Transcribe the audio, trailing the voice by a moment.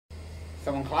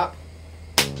Someone clap.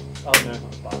 Oh no,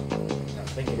 not bad. I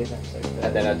think it is episode 30.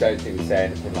 And then I don't think we say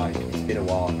anything like it's been a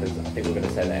while, because I think we're going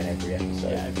to say that in every episode.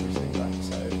 Yeah, every single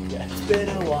episode. Yeah, it's been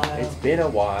a while. It's been a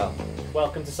while.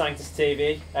 Welcome to Sanctus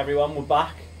TV, everyone. We're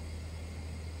back.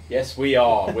 Yes, we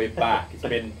are. We're back. It's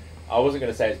been. I wasn't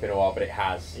going to say it's been a while, but it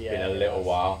has Yeah, been a it little has.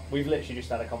 while. We've literally just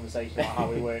had a conversation about how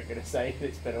we weren't going to say that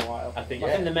it's been a while. I think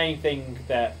the main thing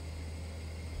that's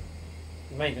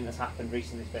happened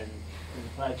recently has been the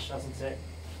pledge, hasn't it?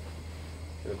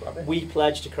 Should I grab it? We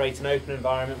pledge to create an open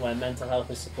environment where mental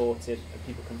health is supported and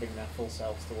people can bring their full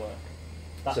selves to work.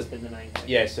 That's been the main thing.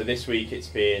 Yeah, so this week it's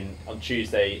been, on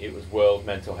Tuesday it was World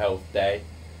Mental Health Day,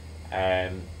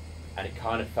 and it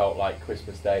kind of felt like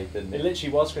Christmas Day, didn't it? It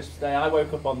literally was Christmas Day. I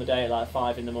woke up on the day at like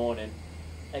 5 in the morning,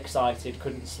 excited,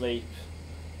 couldn't sleep.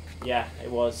 Yeah,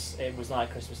 it was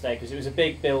like Christmas Day because it was a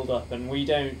big build up, and we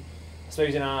don't, I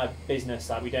suppose in our business,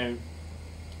 like we don't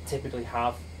typically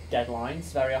have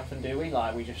deadlines very often, do we?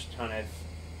 Like we just kind of,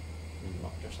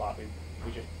 not just like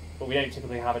we just, but we don't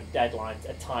typically have a deadline,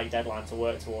 a tight deadline to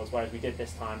work towards, whereas we did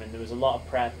this time, and there was a lot of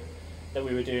prep that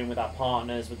we were doing with our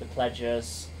partners, with the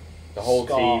pledgers. The whole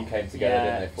Scott, team came together,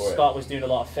 yeah, didn't they, for Scott was doing a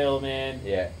lot of filming.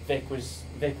 Yeah. Vic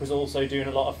was also doing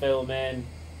a lot of filming.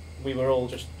 We were all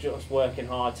just working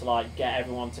hard to like get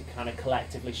everyone to kind of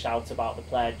collectively shout about the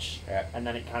pledge, Yeah. and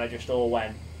then it kind of just all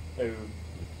went boom.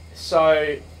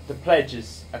 So the pledge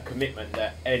is a commitment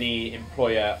that any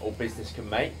employer or business can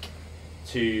make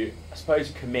to, I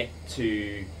suppose, commit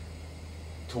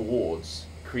towards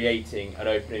creating an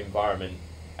open environment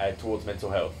towards mental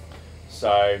health.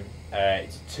 So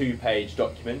it's a 2-page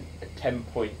document, a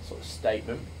 10-point sort of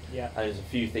statement, Yeah. and there's a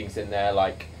few things in there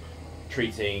like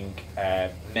treating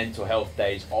mental health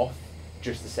days off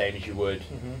just the same as you would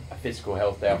a physical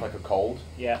health day off, like a cold.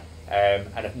 Yeah. And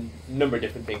a number of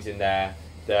different things in there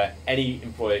that any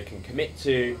employer can commit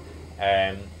to,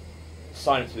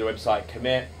 sign up to the website,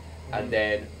 commit, and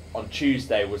then on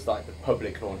Tuesday was like the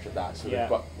public launch of that. So Yeah.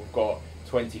 we've got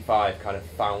 25 kind of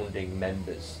founding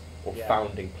members or Yeah.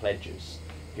 founding pledges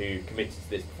who committed to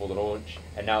this before the launch,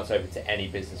 and now it's open to any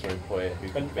business or employer who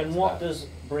can commit And to what that. does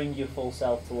bring your full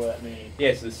self to work mean?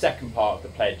 Yeah, so the second part of the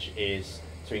pledge is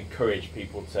to encourage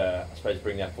people to, I suppose,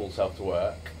 bring their full self to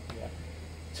work.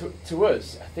 Yeah. To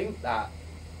us, I think that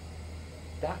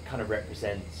kind of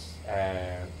represents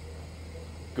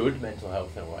good mental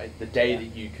health in a way. The day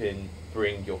that you can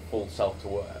bring your full self to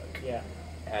work Yeah.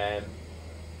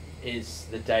 is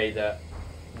the day that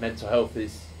mental health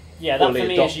is Yeah, that fully for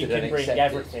me is you adopted and can bring accepted.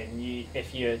 everything.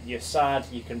 If you're sad,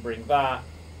 you can bring that.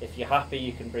 If you're happy,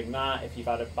 you can bring that. If you've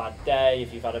had a bad day,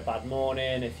 if you've had a bad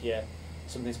morning, if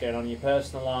something's going on in your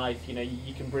personal life,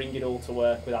 you can bring it all to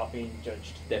work without being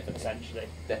judged. Definitely. Essentially.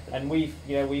 Definitely.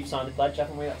 And we've signed the pledge,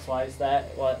 haven't we? That's why it's there.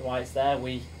 Why it's there.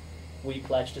 We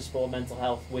pledge to support mental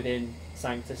health within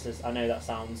Sanctus. As I know that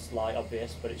sounds like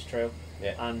obvious, but it's true.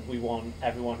 Yeah. And we want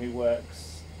everyone who works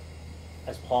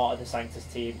as part of the Sanctus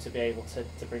team to be able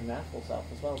to bring their full self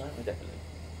as well, don't we? Definitely.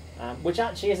 Which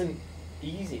actually isn't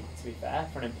easy, to be fair,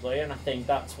 for an employer, and I think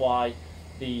that's why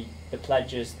the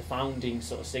pledges, the founding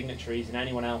sort of signatories, and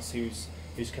anyone else who's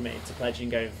committed to pledging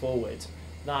going forward,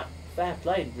 that fair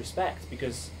play, respect,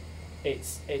 because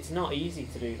it's not easy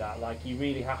to do that. Like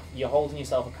you're holding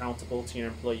yourself accountable to your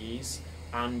employees,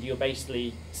 and you're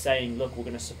basically saying, look, we're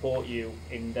going to support you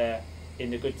in the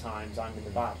good times and in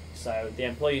the bad. So the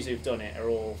employees who've done it are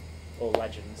all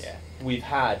legends. Yeah. We've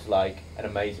had like an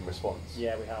amazing response.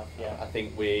 Yeah, we have. Yeah. I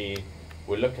think we're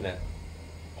looking at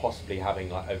possibly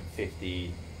having like over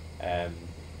 50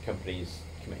 companies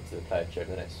committing to the pledge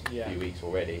over the next few weeks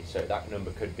already. So that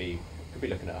number could be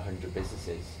looking at 100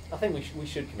 businesses. I think we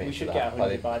should get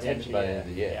 100 by the end of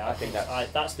the year. Yeah, I think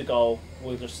that's the goal.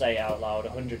 We'll just say it out loud: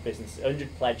 100 businesses,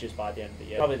 100 pledges by the end of the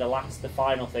year. Probably the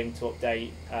final thing to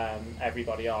update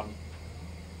everybody on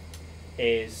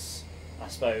is, I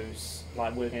suppose,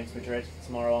 like we're going to Madrid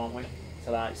tomorrow, aren't we?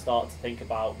 To like start to think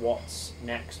about what's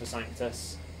next for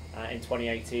Sanctus in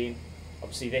 2018.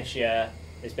 Obviously, this year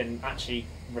has been actually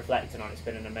reflecting on. It's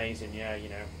been an amazing year.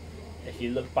 If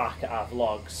you look back at our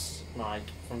vlogs, like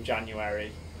from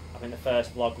January, I think the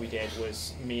first vlog we did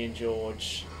was me and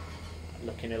George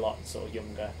looking a lot sort of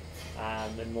younger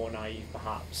and more naive,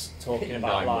 perhaps, talking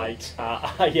about like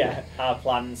our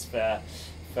plans for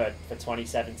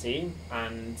 2017,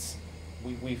 and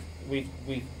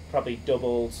we've probably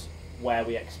doubled where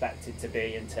we expected to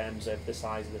be in terms of the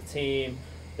size of the team,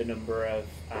 the number of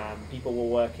people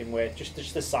we're working with,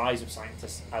 just the size of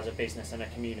Sanctus as a business and a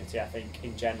community. I think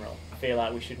in general, I feel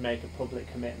like we should make a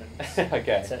public commitment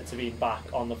to be back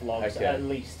on the vlogs at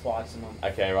least twice a month.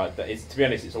 Okay, right. To be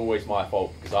honest, it's always my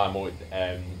fault because I'm always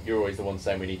you're always the one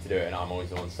saying we need to do it, and I'm always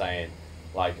the one saying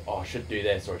like, oh, I should do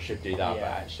this or I should do that. But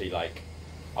actually, like,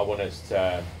 I want us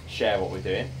to share what we're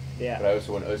doing. Yeah. But I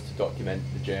also want us to document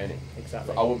the journey.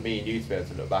 Exactly. So I want me and you to be able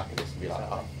to look back at this and be like,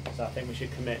 oh. So I think we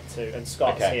should commit to, and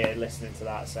Scott's here listening to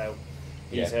that, so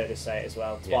he's heard us say it as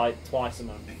well. Twice a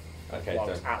month. Okay,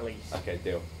 vlogs, at least. Okay,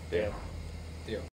 deal.